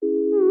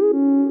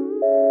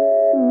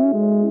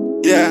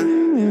Yeah.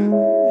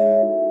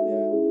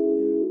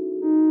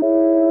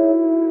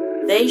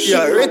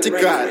 Yeah,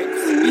 Rytikal.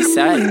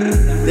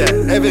 Beside.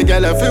 Yeah, every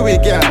girl I feel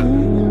with girl.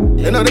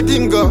 You know the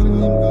thing go.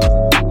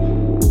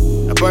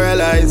 I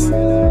paralyze.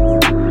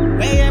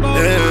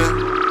 Yeah.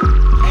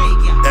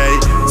 Hey,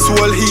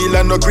 soul heal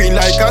and no green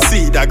like a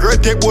seed. A girl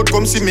take boat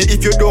come see me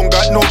if you don't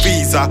got no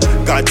visa.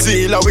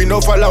 Godzilla we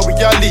no follow with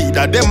your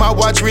leader. Them a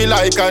watch we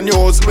like a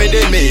news where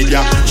they made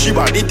ya. She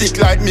body thick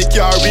like me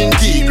carrying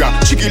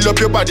Tigra. She kill up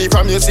your body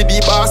from you see the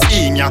boss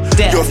in ya.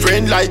 Your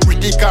friend like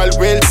Rytikal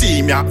well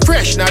see ya.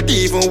 Fresh not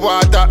even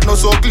water no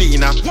so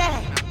cleaner.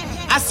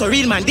 I saw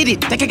real man did it.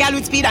 Take a girl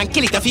with speed and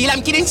kill it. I feel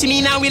I'm kidding, she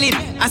me now will it.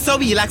 I saw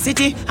we like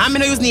city. I'm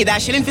no use need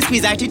that shilling for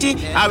squeeze her titty.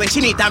 Or when she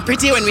neat and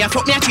pretty, when we are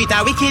fuck me I treat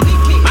her wicked.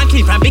 Man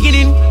clean from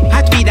beginning.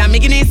 Hot weed and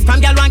making it. From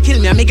girl want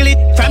kill me I miggle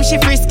it. From she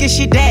frisky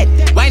she dead.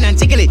 Wine and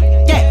tickle it.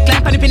 Yeah,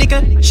 climb on the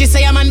pinnacle. She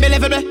say I'm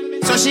unbelievable.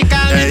 So she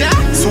call me that.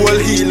 Soul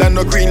heal and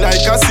no green like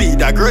a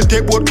seed. A girl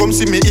take boat come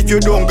see me if you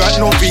don't got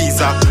no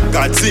visa.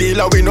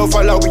 Godzilla we no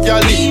follow with your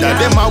leader.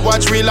 Them a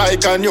watch we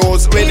like a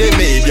news where they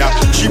made ya.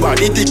 She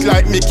body thick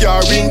like me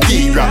carrying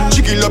Tigra.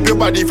 She kill up your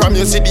body from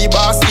you see the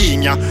boss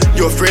in ya.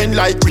 Your friend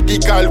like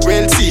Rytikal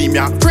well see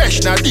ya.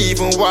 Fresh not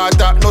even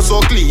water no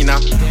so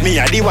cleaner. Me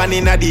a the one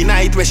in a the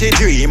night where she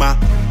dreamer.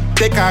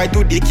 Take her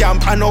to the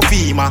camp and no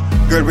FEMA.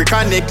 Girl, we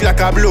connect like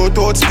a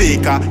Bluetooth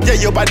speaker. Yeah,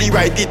 your body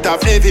right, it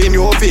have every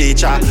new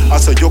feature.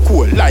 Also, you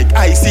cool like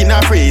ice in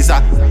a freezer.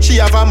 She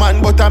have a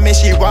man, but I me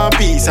she want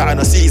pizza. And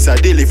no Caesar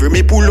delivery,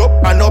 me pull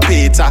up and no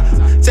pizza.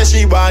 Say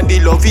she want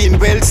the loving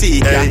well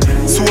seed. Hey,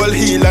 soul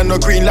heal and no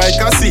green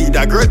like a seed.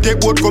 A girl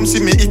take boat come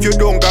see me if you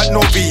don't got no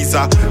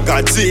visa.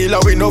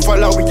 Godzilla, we no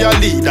follow with your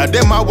leader.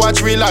 Them a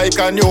watch we like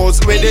a news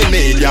where they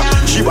made ya.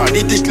 She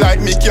body thick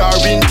like me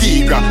carrying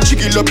Tigra. She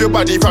kill up your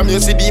body from you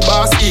see the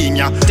boss in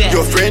ya.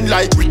 Your friend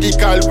like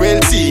Rytikal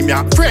well see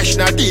ya. Fresh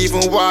not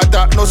even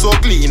water no so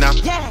cleaner.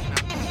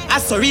 I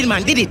saw real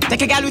man did it.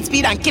 Take a girl with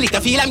speed and kill it. I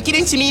feel I'm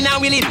kidding, she me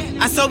now will it.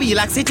 I saw we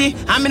like city.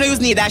 I'm no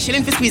use need that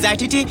shilling for squeeze her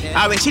titty.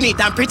 Or when she neat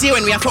and pretty,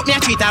 when we are fuck me I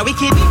treat her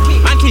wicked.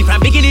 Man clean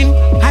from beginning.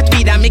 Hot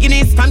weed and making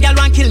it. From girl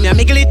want kill me I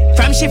miggle it.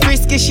 From she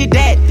frisky she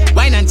dead.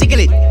 Wine and tickle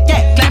it.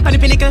 Yeah, climb on the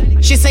pinnacle.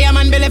 She say I'm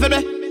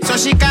unbelievable. So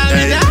she call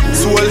me that.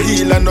 Soul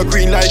heal and no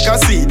green like a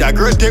seed. A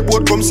girl take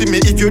boat come see me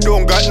if you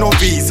don't got no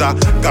visa.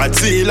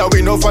 Godzilla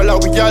we no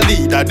follow with your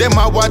leader. Them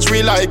a watch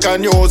we like a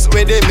news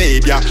where they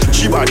made ya.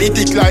 She body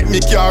thick like me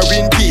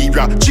carrying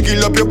Tigra. She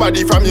kill up your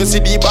body from you see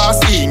the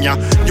boss in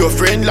ya. Your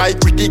friend like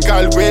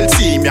Rytikal well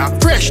see ya.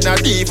 Fresh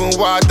not even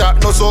water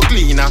no so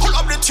cleaner. Pull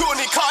up the tune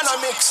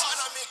economics.